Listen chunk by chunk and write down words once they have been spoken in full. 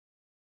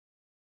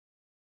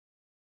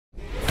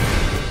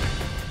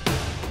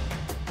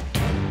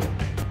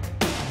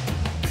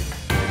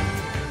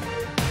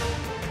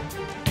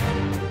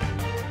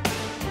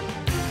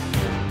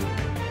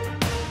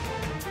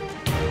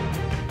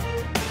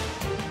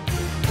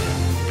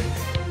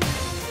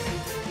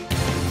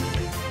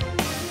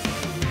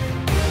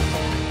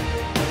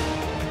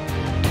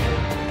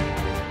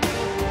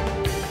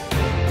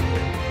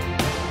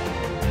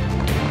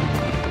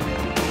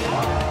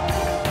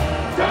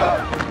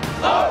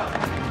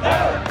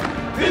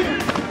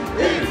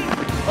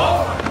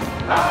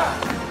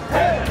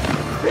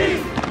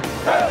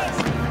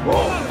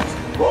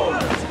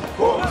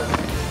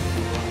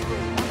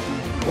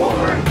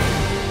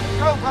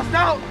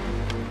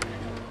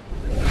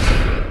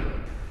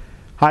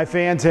Hi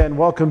fans, and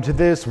welcome to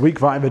this Week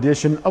 5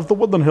 edition of the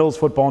Woodland Hills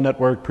Football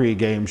Network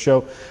pregame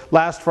show.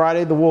 Last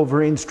Friday, the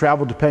Wolverines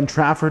traveled to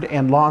Penn-Trafford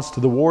and lost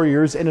to the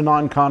Warriors in a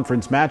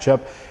non-conference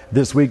matchup.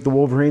 This week, the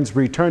Wolverines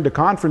return to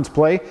conference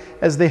play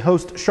as they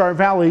host Chartiers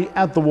Valley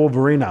at the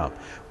Wolvarena.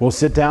 We'll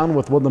sit down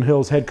with Woodland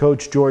Hills head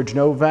coach George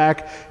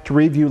Novak to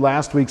review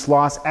last week's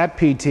loss at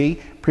PT,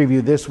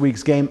 preview this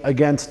week's game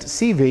against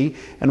CV,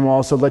 and we'll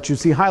also let you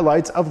see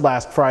highlights of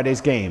last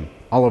Friday's game.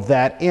 All of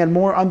that and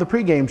more on the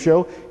pregame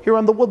show here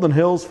on the Woodland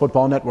Hills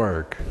Football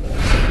Network.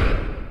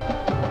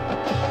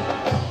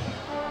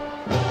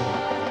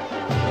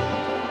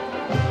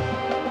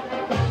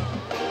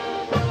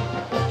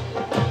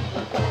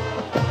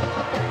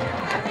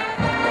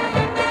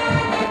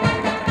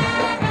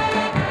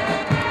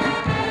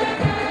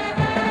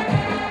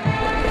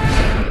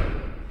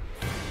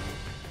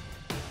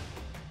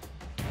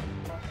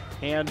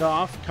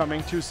 Handoff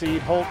coming to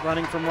Seed Holt,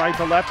 running from right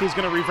to left. He's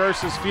going to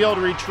reverse his field,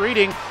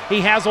 retreating. He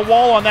has a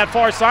wall on that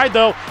far side,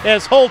 though,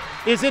 as Holt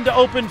is into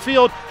open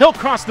field. He'll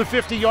cross the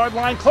 50-yard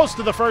line, close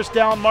to the first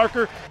down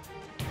marker.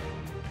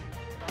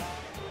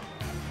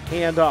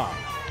 Handoff,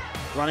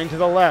 running to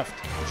the left.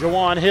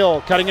 Jawan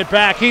Hill cutting it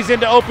back. He's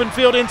into open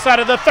field inside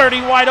of the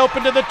 30, wide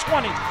open to the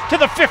 20, to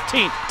the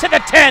 15, to the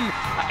 10.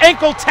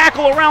 Ankle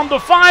tackle around the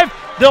 5.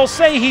 They'll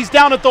say he's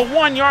down at the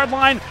 1-yard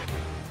line.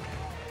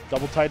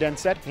 Double tight end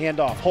set,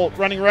 handoff. Holt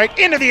running right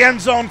into the end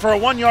zone for a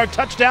 1-yard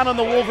touchdown, and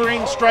the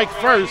Wolverines strike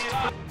first.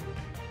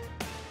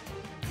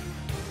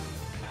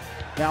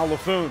 Now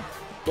LaFoon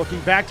looking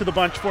back to the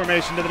bunch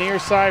formation to the near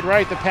side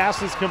right. The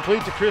pass is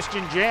complete to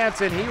Christian Jantz,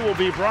 and he will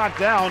be brought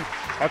down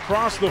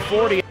across the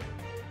 40.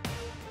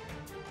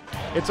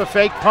 It's a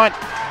fake punt.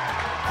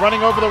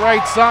 Running over the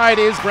right side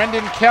is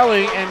Brendan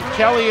Kelly, and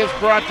Kelly is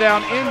brought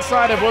down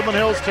inside of Woodland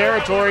Hills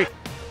territory.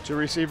 Two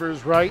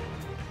receivers right,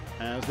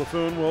 as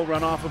LaFoon will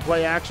run off of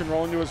play action,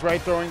 rolling to his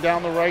right, throwing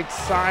down the right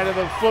side of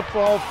the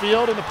football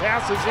field, and the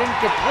pass is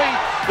incomplete.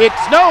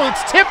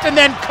 It's tipped and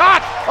then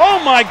caught. Oh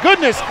my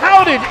goodness,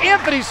 how did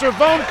Anthony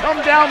Servone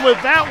come down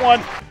with that one?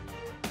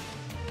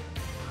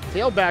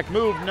 Tailback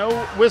move, no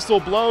whistle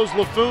blows.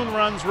 LaFoon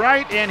runs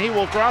right, and he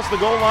will cross the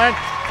goal line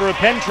for a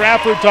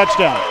Penn-Trafford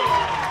touchdown.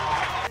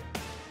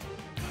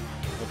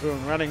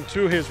 LaFoon running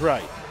to his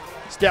right,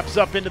 steps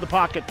up into the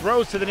pocket,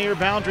 throws to the near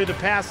boundary. The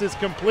pass is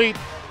complete.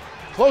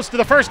 Close to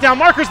the first down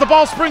markers, the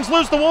ball springs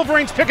loose, the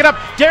Wolverines pick it up.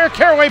 Derek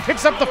Caraway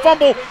picks up the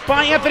fumble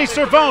by Anthony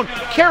Servone.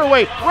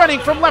 Caraway running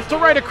from left to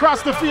right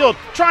across the field,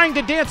 trying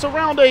to dance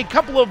around a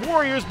couple of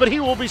Warriors, but he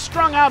will be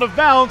strung out of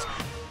bounds.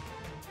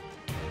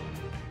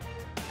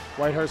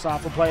 Whitehurst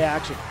off of play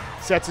action,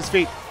 sets his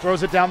feet,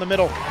 throws it down the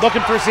middle,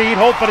 looking for Seed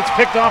Holt, but it's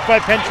picked off by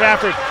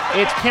Penn-Trafford.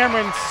 It's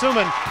Cameron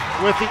Suman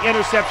with the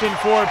interception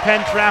for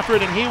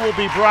Penn-Trafford, and he will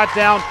be brought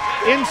down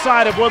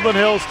inside of Woodland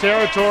Hills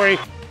territory.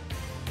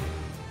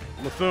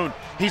 LaFoon,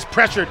 he's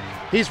pressured,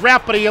 he's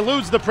wrapped, but he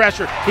eludes the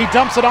pressure. He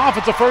dumps it off.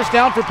 It's a first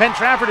down for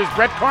Penn-Trafford as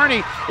Brett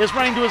Carney is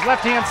running to his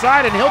left-hand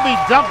side, and he'll be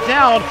dumped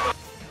down.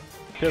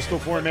 Pistol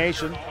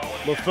formation,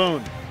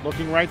 LaFoon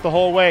looking right the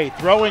whole way,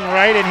 throwing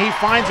right, and he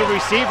finds a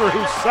receiver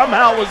who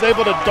somehow was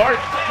able to dart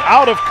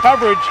out of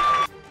coverage.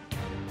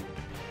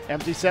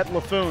 Empty set,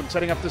 LaFoon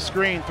setting up the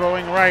screen,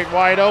 throwing right,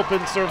 wide open,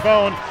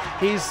 Servone.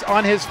 He's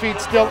on his feet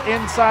still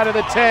inside of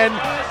the 10.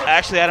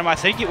 Actually, Adam, I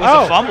think it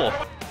was a fumble.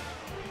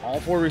 All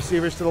four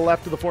receivers to the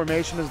left of the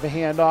formation as the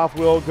handoff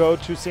will go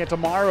to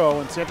Santamaro,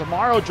 and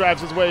Santamaro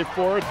drives his way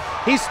forward.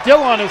 He's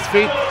still on his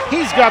feet.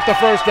 He's got the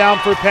first down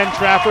for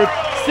Penn-Trafford,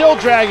 still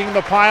dragging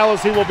the pile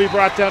as he will be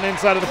brought down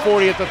inside of the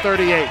 40 at the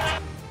 38.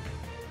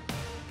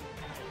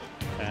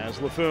 As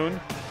LaFoon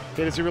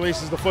hit as he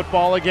releases the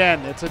football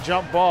again. It's a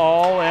jump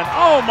ball, and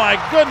oh my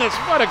goodness,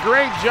 what a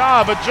great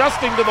job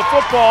adjusting to the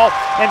football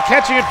and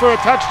catching it for a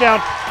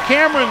touchdown.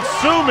 Cameron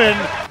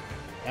Suman,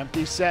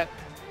 empty set,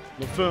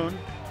 LaFoon.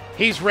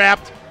 He's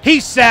wrapped,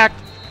 he's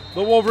sacked.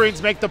 The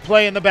Wolverines make the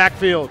play in the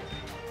backfield.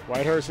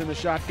 Whitehurst in the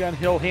shotgun,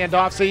 he'll hand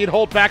off Seed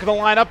Holt back of the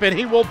lineup, and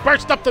he will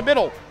burst up the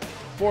middle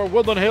for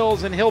Woodland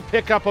Hills, and he'll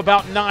pick up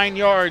about 9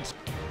 yards.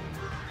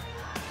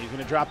 He's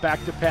gonna drop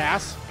back to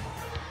pass.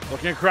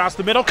 Looking across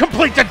the middle,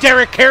 complete to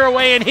Derek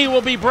Caraway, and he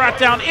will be brought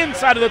down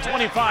inside of the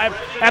 25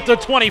 at the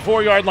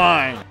 24-yard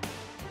line.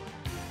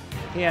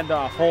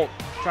 Handoff, Holt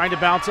trying to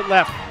bounce it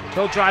left.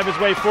 He'll drive his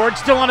way forward,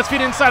 still on his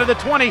feet inside of the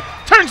 20,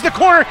 turns the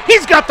corner,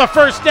 he's got the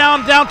first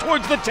down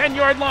towards the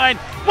 10-yard line.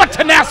 What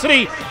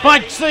tenacity by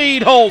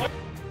Seed Holt.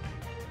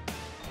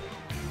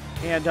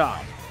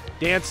 Handoff,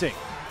 dancing,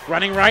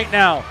 running right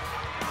now.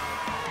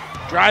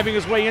 Driving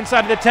his way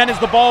inside of the 10 as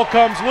the ball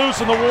comes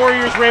loose, and the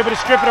Warriors were able to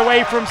strip it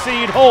away from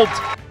Seed Holt.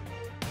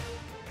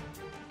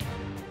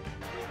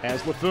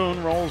 As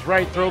LaFoon rolls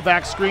right,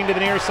 throwback screen to the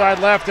near side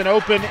left, and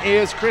open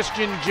is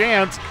Christian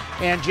Jantz,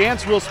 and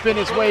Jantz will spin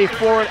his way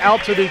forward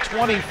out to the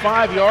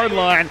 25-yard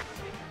line.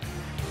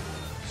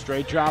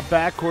 Straight drop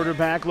back,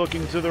 quarterback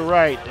looking to the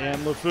right,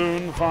 and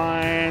LaFoon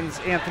finds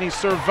Anthony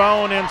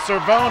Servone, and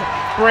Servone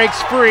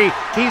breaks free.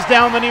 He's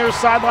down the near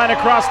sideline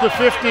across the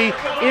 50,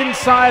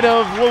 inside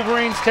of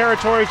Wolverines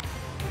territory.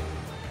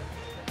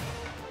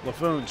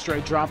 LaFoon,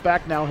 straight drop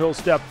back. Now he'll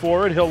step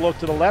forward. He'll look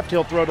to the left.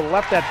 He'll throw to the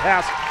left. That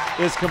pass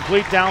is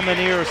complete down the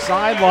near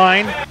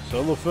sideline.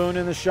 So LaFoon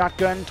in the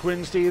shotgun,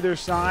 twins to either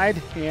side.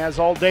 He has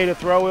all day to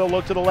throw. He'll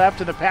look to the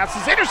left, and the pass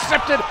is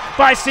intercepted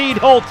by Seed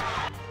Holt.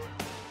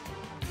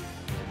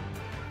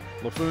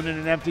 LaFoon in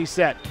an empty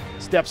set.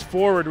 Steps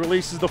forward,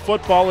 releases the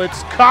football.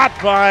 It's caught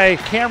by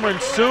Cameron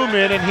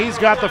Suman, and he's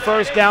got the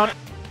first down.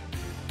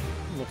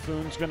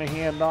 LaFoon's going to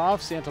hand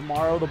off.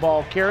 Santamaro, the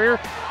ball carrier.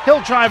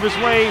 He'll drive his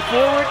way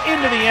forward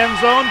into the end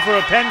zone for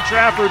a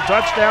Penn-Trafford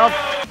touchdown.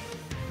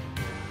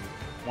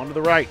 One to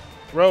the right.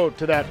 Throw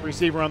to that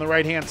receiver on the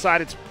right-hand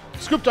side. It's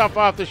scooped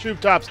off the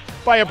shoe-tops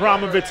by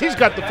Abramovitz. He's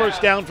got the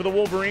first down for the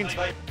Wolverines.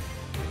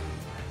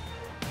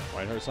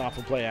 Whitehurst off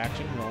of play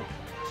action.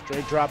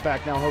 Straight drop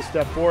back. Now he'll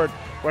step forward.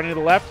 Running to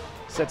the left.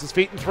 Sets his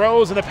feet and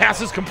throws, and the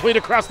pass is complete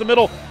across the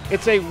middle.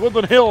 It's a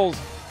Woodland Hills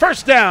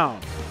first down.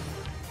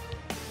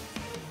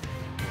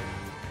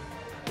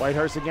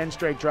 Whitehurst again,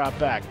 straight drop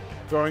back.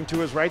 Throwing to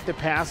his right, the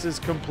pass is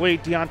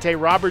complete. Deontay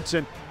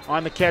Robertson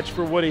on the catch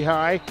for Woody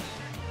High.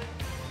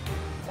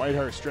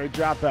 Whitehurst, straight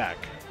drop back.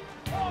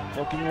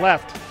 Looking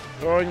left,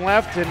 throwing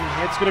left, and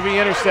it's going to be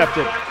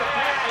intercepted.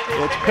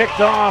 It's picked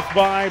off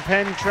by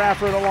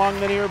Penn-Trafford along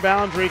the near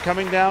boundary.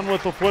 Coming down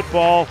with the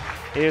football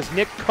is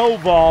Nick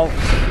Koval.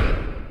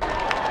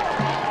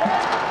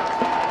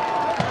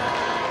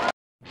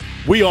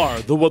 We are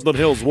the Woodland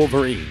Hills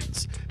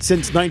Wolverines.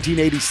 Since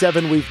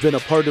 1987, we've been a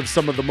part of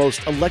some of the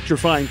most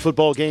electrifying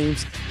football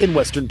games in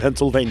Western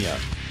Pennsylvania,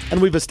 and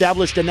we've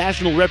established a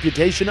national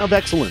reputation of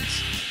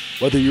excellence.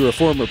 Whether you're a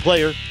former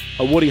player,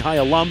 a Woody High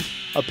alum,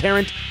 a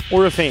parent,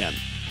 or a fan,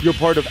 you're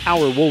part of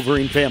our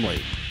Wolverine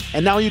family.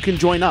 And now you can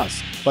join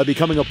us by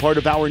becoming a part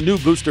of our new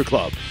booster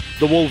club,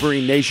 the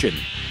Wolverine Nation.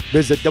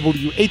 Visit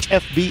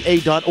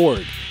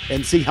WHFBA.org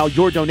and see how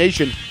your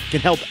donation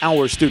can help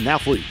our student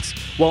athletes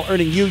while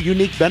earning you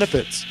unique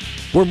benefits.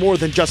 We're more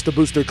than just a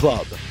booster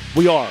club.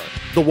 We are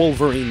the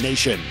Wolverine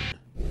Nation.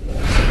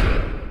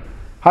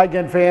 Hi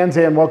again, fans,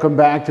 and welcome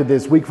back to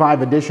this Week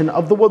 5 edition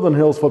of the Woodland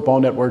Hills Football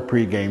Network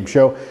pregame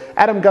show.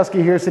 Adam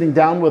Gusky here, sitting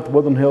down with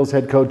Woodland Hills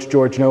head coach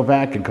George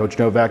Novak. And Coach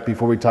Novak,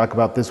 before we talk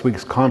about this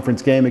week's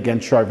conference game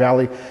against Chartiers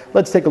Valley,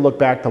 let's take a look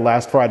back to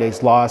last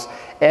Friday's loss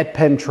at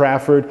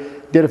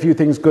Penn-Trafford. Did a few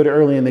things good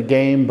early in the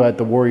game, but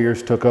the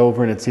Warriors took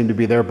over, and it seemed to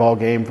be their ball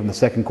game from the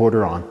second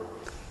quarter on.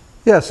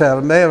 Yes,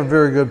 Adam, they have a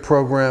very good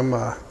program.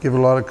 Give a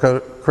lot of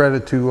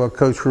credit to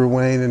Coach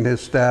Ruane and his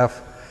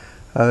staff.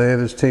 They had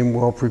his team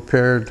well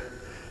prepared.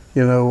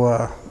 You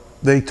know,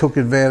 they took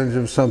advantage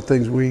of some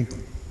things we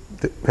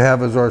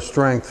have as our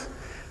strength.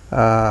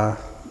 You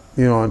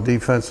know, on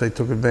defense, they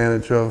took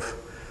advantage of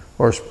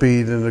our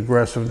speed and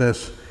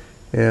aggressiveness.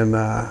 And,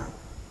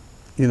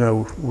 you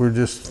know, we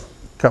missed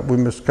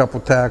a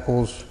couple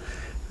tackles.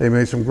 They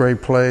made some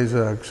great plays,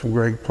 some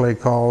great play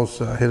calls,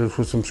 hit us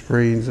with some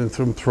screens and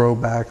some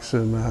throwbacks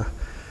and,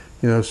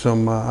 you know,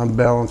 some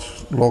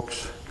unbalanced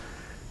looks.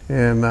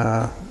 And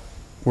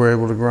we're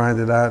able to grind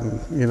it out. And,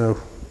 you know,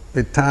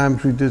 at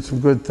times we did some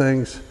good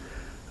things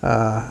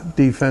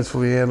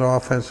defensively and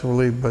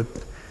offensively, but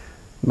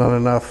not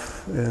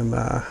enough. And,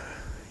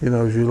 you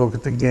know, as you look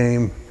at the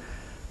game,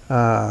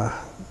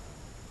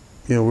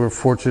 you know, we're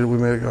fortunate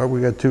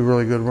we got two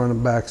really good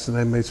running backs, and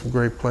they made some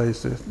great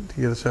plays to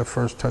get us that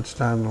first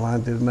touchdown. The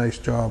line did a nice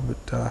job,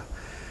 but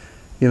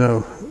you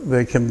know,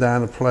 they came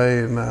down to play,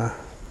 and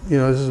you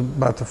know, this is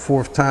about the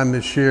fourth time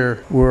this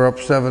year we're up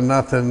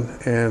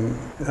 7-0,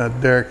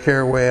 and Derek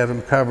Caraway had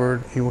him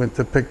covered. He went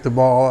to pick the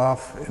ball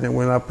off, and it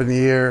went up in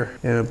the air,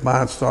 and it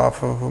bounced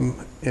off of him,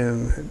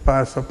 and it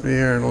bounced up in the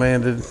air and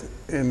landed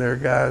in their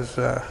guy's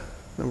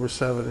number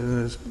 7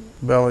 in his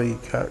belly. He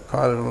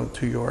caught it on the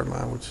 2-yard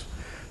line, which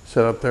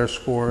set up their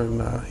score.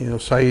 And you know,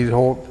 Saeed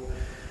Holt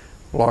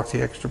blocked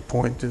the extra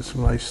point, did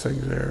some nice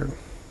things there.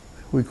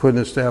 We couldn't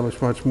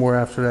establish much more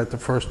after that the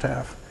first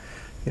half.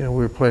 You know,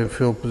 we were playing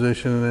field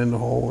position and in the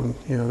hole, and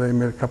you know, they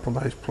made a couple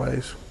nice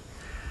plays.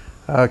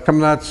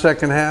 Coming out the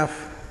second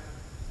half,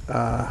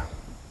 I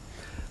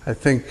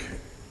think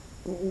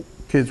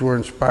kids were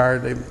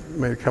inspired. They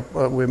made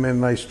we made a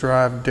nice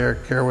drive.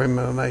 Derek Caraway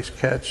made a nice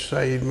catch.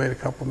 Saeed made a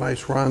couple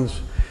nice runs.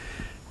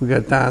 We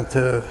got down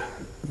to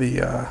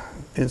the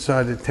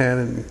inside the 10,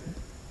 and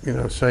you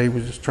know, Saeed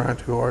was just trying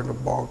too hard, and the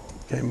ball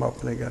came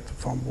up, and they got the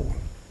fumble.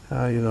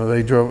 You know,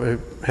 they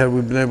drove. Had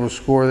we been able to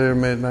score there,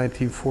 made it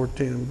 19-14,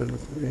 and been,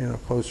 you know,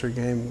 closer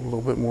game, a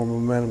little bit more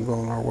momentum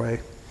going our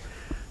way.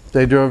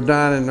 They drove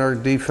down, and our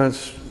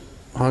defense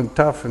hung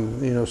tough,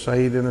 and you know,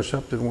 Saeed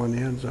intercepted one in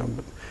the end zone,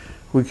 but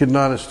we could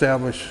not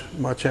establish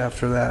much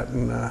after that.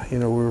 And you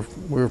know,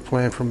 we were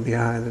playing from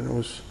behind, and it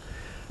was.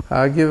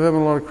 I give them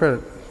a lot of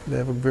credit. They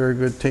have a very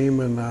good team,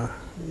 and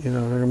you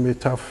know, they're going to be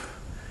a tough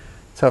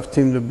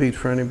team to beat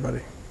for anybody.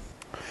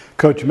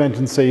 Coach, you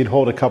mentioned Saeed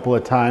Holt a couple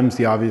of times.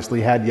 He obviously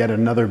had yet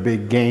another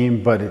big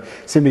game, but it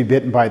seemed to be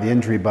bitten by the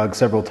injury bug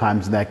several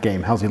times in that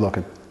game. How's he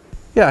looking?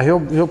 Yeah,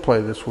 he'll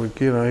play this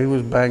week. You know, he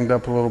was banged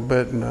up a little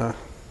bit, and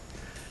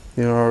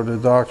you know, the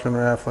doctor and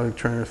our athletic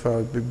trainer thought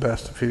it'd be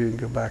best if he didn't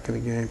go back in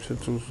the game,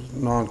 since it was a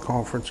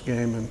non-conference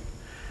game. And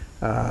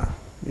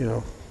you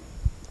know,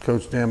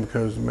 Coach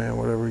Damico's the man,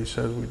 whatever he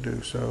says we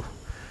do. So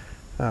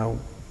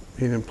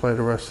he didn't play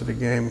the rest of the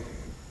game.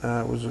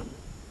 It was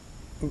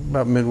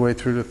about midway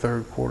through the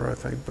third quarter, I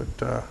think. But,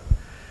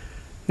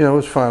 you know, it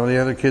was fine. The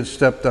other kids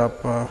stepped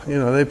up. You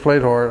know, they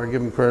played hard. I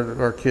give them credit.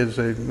 Our kids,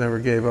 they never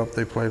gave up.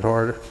 They played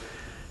hard.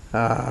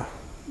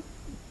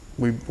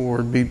 We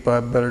were beat by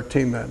a better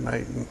team that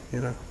night. And, you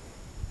know,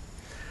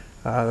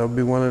 they'll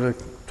be one of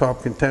the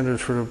top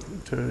contenders for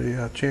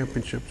the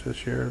championships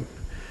this year. And,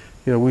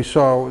 you know, we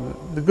saw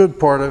the good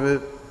part of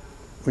it.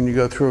 When you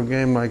go through a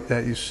game like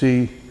that, you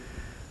see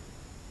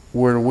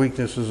where the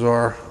weaknesses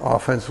are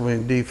offensively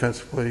and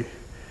defensively,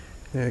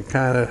 and it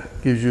kind of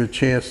gives you a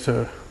chance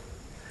to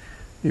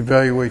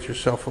evaluate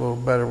yourself a little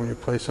better when you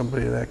play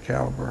somebody of that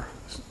caliber.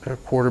 A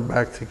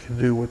quarterback that can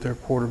do what their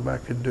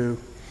quarterback could do.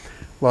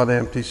 A lot of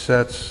empty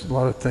sets, a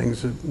lot of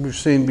things that we've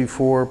seen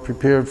before,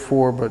 prepared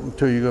for, but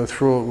until you go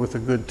through it with a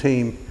good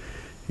team,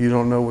 you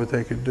don't know what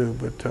they could do.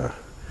 But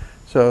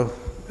so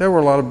there were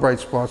a lot of bright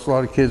spots. A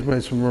lot of kids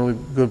made some really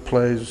good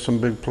plays, some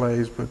big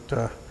plays,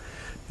 but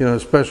you know,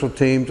 special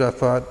teams, I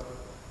thought,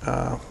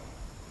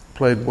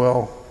 played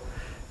well.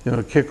 You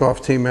know, the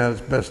kickoff team had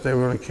its best day.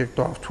 We only kicked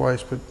off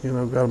twice, but, you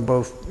know, got them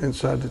both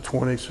inside the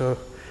 20. So,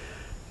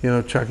 you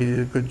know, Chucky did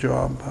a good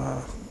job.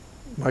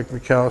 Mike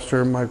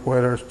McAllister and Mike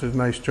Whitehurst did a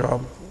nice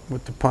job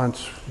with the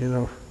punts, you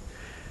know.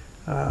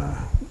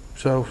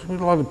 So a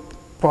lot of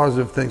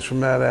positive things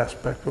from that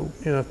aspect. But,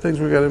 you know, things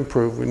we got to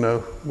improve. We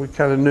know. We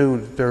kind of knew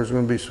that there was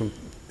going to be some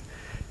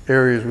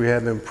areas we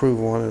had to improve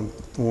on, and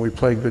when we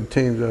play good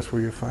teams, that's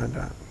where you find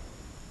out.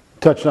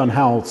 Touched on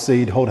how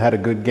Seed Holt had a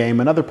good game.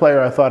 Another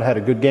player I thought had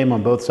a good game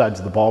on both sides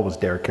of the ball was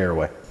Derek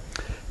Caraway.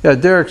 Yeah,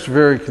 Derek's a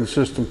very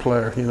consistent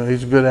player. You know,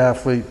 he's a good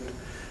athlete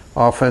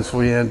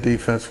offensively and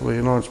defensively,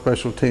 and on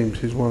special teams,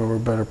 he's one of our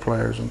better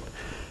players. And,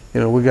 you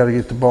know, we got to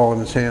get the ball in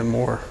his hand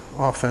more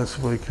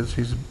offensively because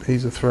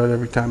he's a threat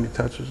every time he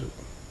touches it.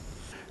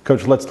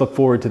 Coach, let's look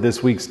forward to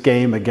this week's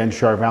game against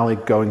Chartiers Valley,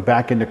 going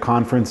back into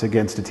conference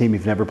against a team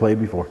you've never played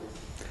before.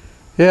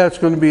 Yeah, it's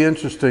going to be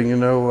interesting. You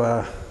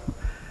know,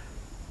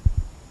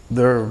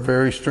 they're a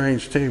very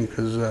strange team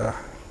because,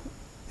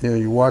 you know,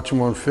 you watch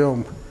them on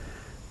film,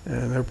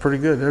 and they're pretty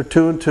good. They're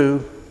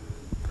 2-2.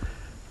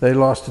 They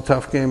lost a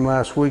tough game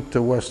last week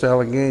to West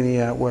Allegheny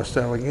at West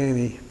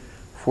Allegheny,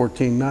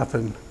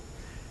 14-0.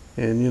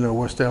 And, you know,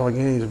 West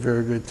Allegheny is a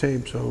very good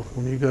team. So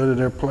when you go to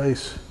their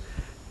place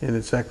and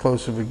it's that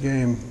close of a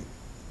game,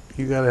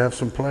 you got to have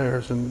some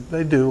players. And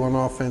they do on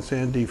offense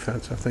and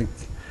defense. I think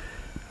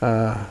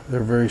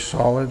they're very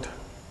solid.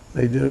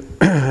 They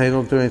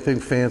don't do anything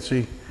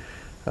fancy.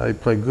 They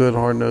play good,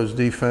 hard-nosed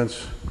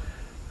defense.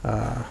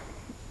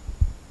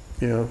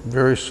 You know,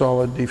 very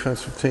solid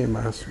defensive team.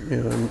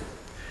 You know,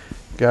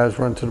 guys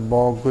run to the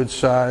ball, good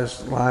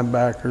size,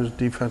 linebackers,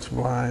 defensive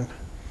line.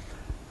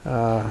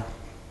 I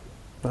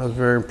was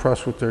very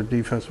impressed with their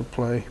defensive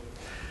play.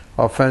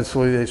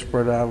 Offensively, they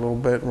spread out a little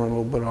bit and run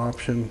a little bit of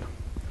option.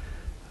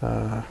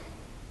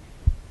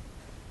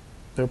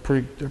 They're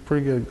pretty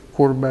good.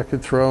 Quarterback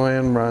could throw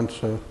and run,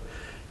 so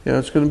you know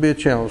it's going to be a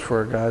challenge for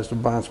our guys to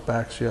bounce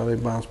back. See how they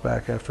bounce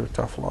back after a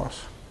tough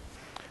loss.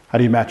 How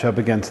do you match up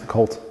against the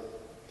Colts?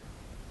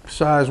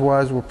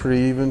 Size-wise, we're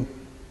pretty even.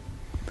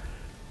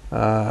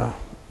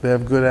 They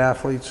have good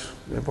athletes.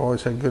 They've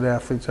always had good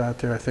athletes out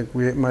there. I think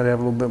we might have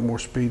a little bit more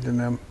speed than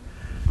them.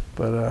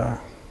 But,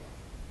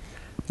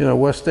 you know,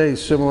 West State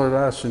is similar to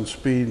us in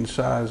speed and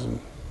size, and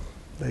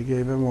they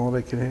gave them all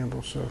they could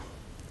handle. So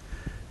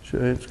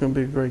it's going to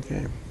be a great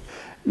game.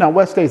 Now,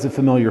 West State's a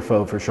familiar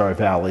foe for Chartiers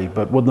Valley,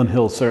 but Woodland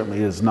Hills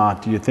certainly is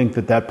not. Do you think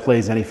that that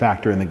plays any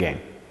factor in the game?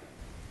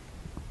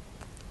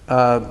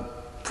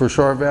 For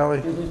Chartiers Valley?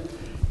 Mm-hmm.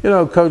 You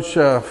know, Coach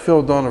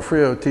Phil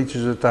Donofrio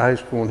teaches at the high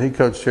school, and he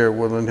coached here at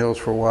Woodland Hills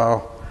for a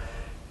while.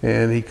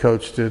 And he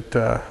coached at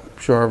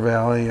Chartiers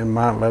Valley and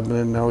Mount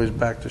Lebanon. Now he's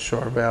back to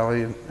Chartiers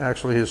Valley. And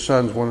actually, his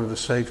son's one of the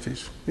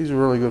safeties. He's a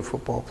really good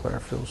football player,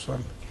 Phil's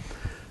son.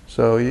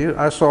 So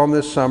I saw him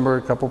this summer,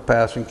 a couple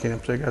passing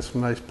camps. They got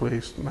some nice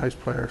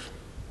players.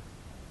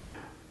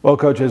 Well,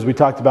 Coach, as we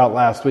talked about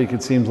last week,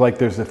 it seems like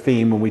there's a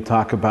theme when we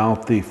talk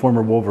about the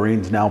former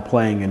Wolverines now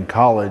playing in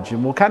college.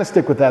 And we'll kind of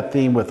stick with that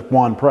theme with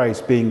Juan Price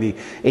being the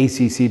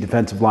ACC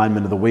Defensive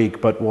Lineman of the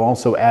Week, but we'll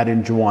also add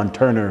in Juwan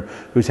Turner,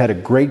 who's had a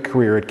great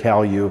career at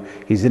Cal U.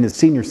 He's in his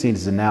senior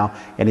season now,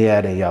 and he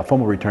had a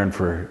fumble return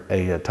for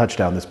a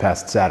touchdown this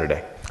past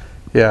Saturday.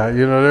 Yeah,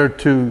 you know, they're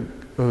two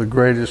of the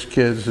greatest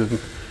kids, and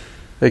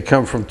they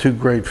come from two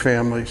great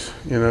families,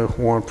 you know,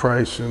 Juan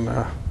Price and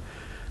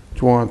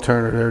Juwan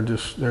Turner.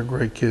 They're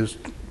great kids.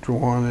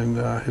 Juwan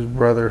and his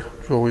brother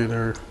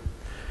Julian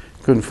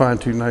couldn't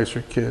find two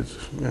nicer kids.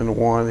 And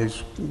Juan, he's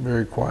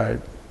very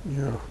quiet,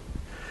 you know,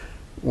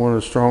 one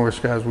of the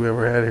strongest guys we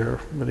ever had here.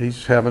 But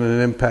he's having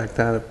an impact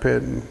down at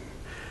Pitt, and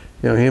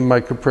you know, he and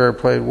Mike Caprera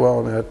played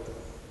well in that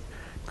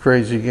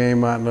crazy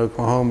game out in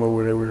Oklahoma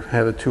where they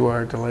had a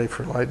 2-hour delay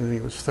for Lightning.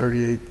 It was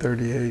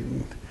 38-38,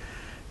 and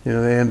you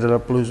know, they ended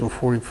up losing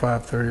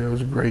 45-30. It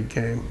was a great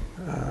game.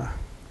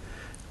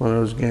 One of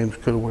those games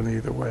could have went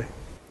either way.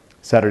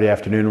 Saturday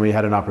afternoon, we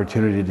had an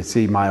opportunity to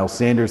see Miles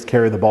Sanders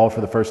carry the ball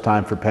for the first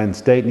time for Penn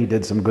State, and he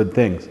did some good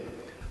things.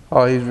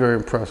 Oh, he's very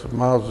impressive.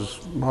 Miles is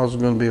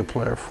going to be a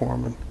player for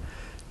him,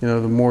 and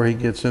the more he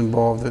gets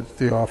involved at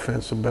the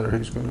offense, the better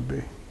he's going to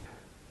be.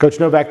 Coach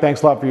Novak,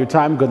 thanks a lot for your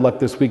time. Good luck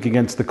this week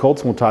against the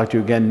Colts, and we'll talk to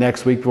you again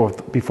next week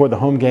before the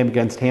home game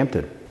against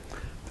Hampton.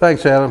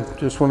 Thanks, Adam.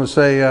 Just want to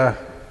say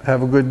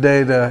have a good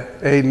day to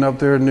Aiden up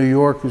there in New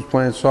York who's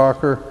playing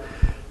soccer,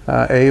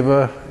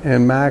 Ava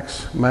and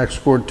Max. Max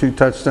scored 2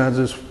 touchdowns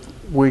this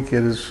week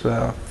at his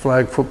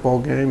flag football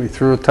game. He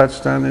threw a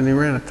touchdown and he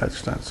ran a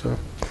touchdown. So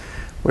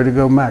way to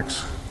go,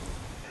 Max.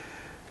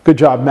 Good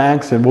job,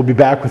 Max, and we'll be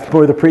back with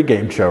more of the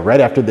pregame show right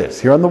after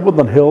this here on the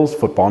Woodland Hills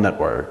Football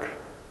Network.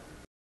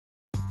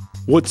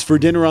 What's for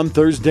dinner on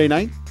Thursday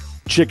night?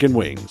 Chicken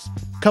wings.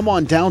 Come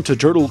on down to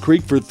Turtle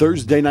Creek for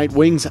Thursday night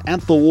wings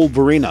at the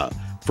Wolvarena.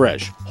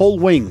 Fresh, whole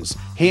wings,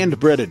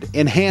 hand-breaded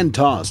and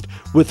hand-tossed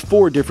with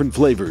 4 different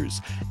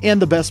flavors.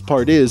 And the best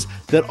part is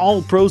that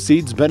all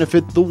proceeds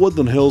benefit the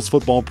Woodland Hills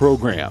football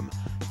program.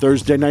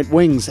 Thursday night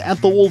wings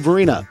at the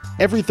Wolvarena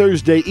every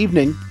Thursday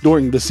evening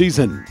during the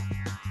season.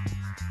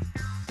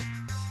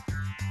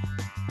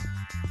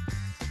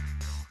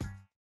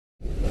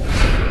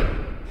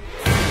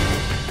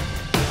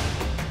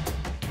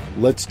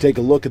 Let's take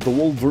a look at the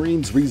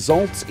Wolverines'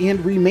 results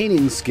and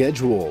remaining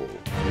schedule.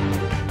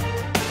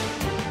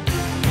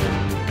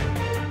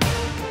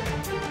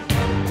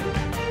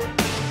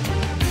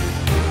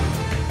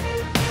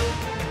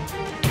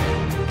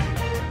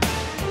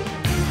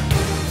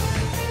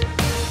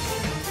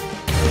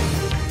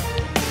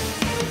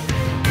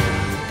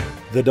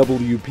 The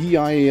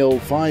WPIAL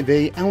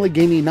 5A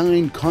Allegheny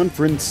 9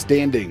 Conference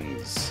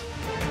standings.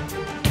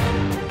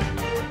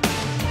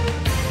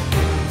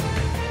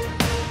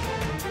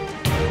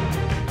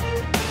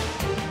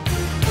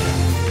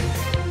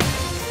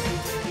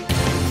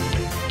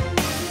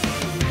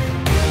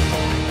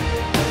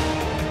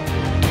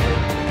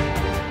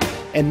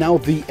 And now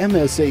the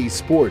MSA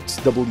Sports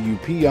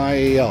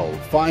WPIAL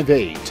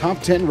 5A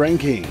Top 10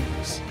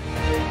 Rankings.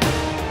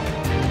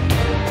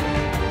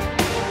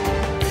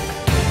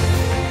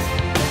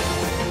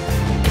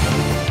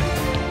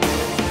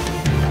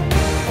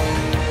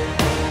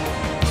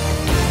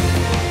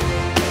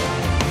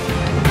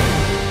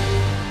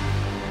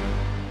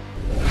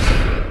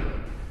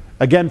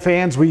 Again,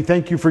 fans, we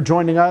thank you for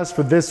joining us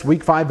for this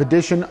Week 5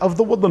 edition of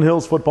the Woodland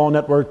Hills Football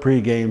Network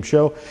pregame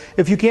show.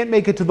 If you can't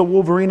make it to the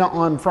Wolverena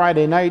on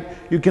Friday night,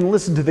 you can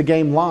listen to the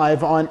game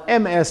live on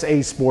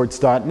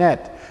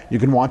msasports.net. You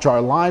can watch our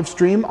live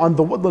stream on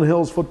the Woodland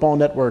Hills Football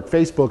Network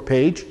Facebook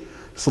page.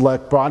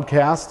 Select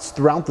broadcasts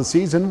throughout the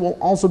season will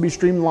also be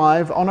streamed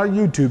live on our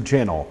YouTube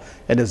channel.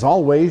 And as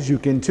always, you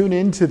can tune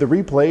in to the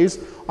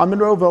replays on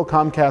Monroeville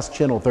Comcast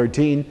Channel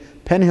 13,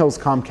 Penn Hills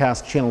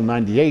Comcast Channel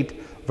 98,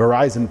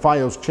 Verizon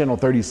Fios Channel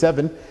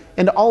 37,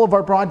 and all of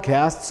our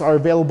broadcasts are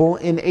available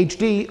in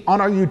HD on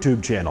our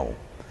YouTube channel.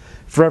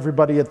 For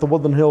everybody at the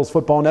Woodland Hills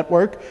Football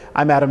Network,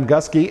 I'm Adam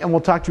Gusky, and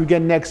we'll talk to you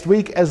again next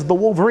week as the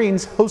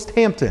Wolverines host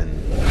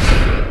Hampton.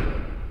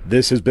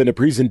 This has been a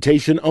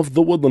presentation of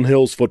the Woodland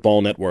Hills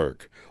Football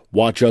Network.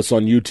 Watch us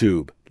on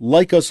YouTube,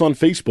 like us on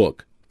Facebook,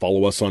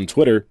 follow us on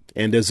Twitter,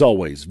 and as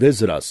always,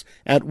 visit us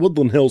at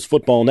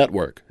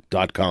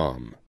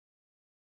woodlandhillsfootballnetwork.com.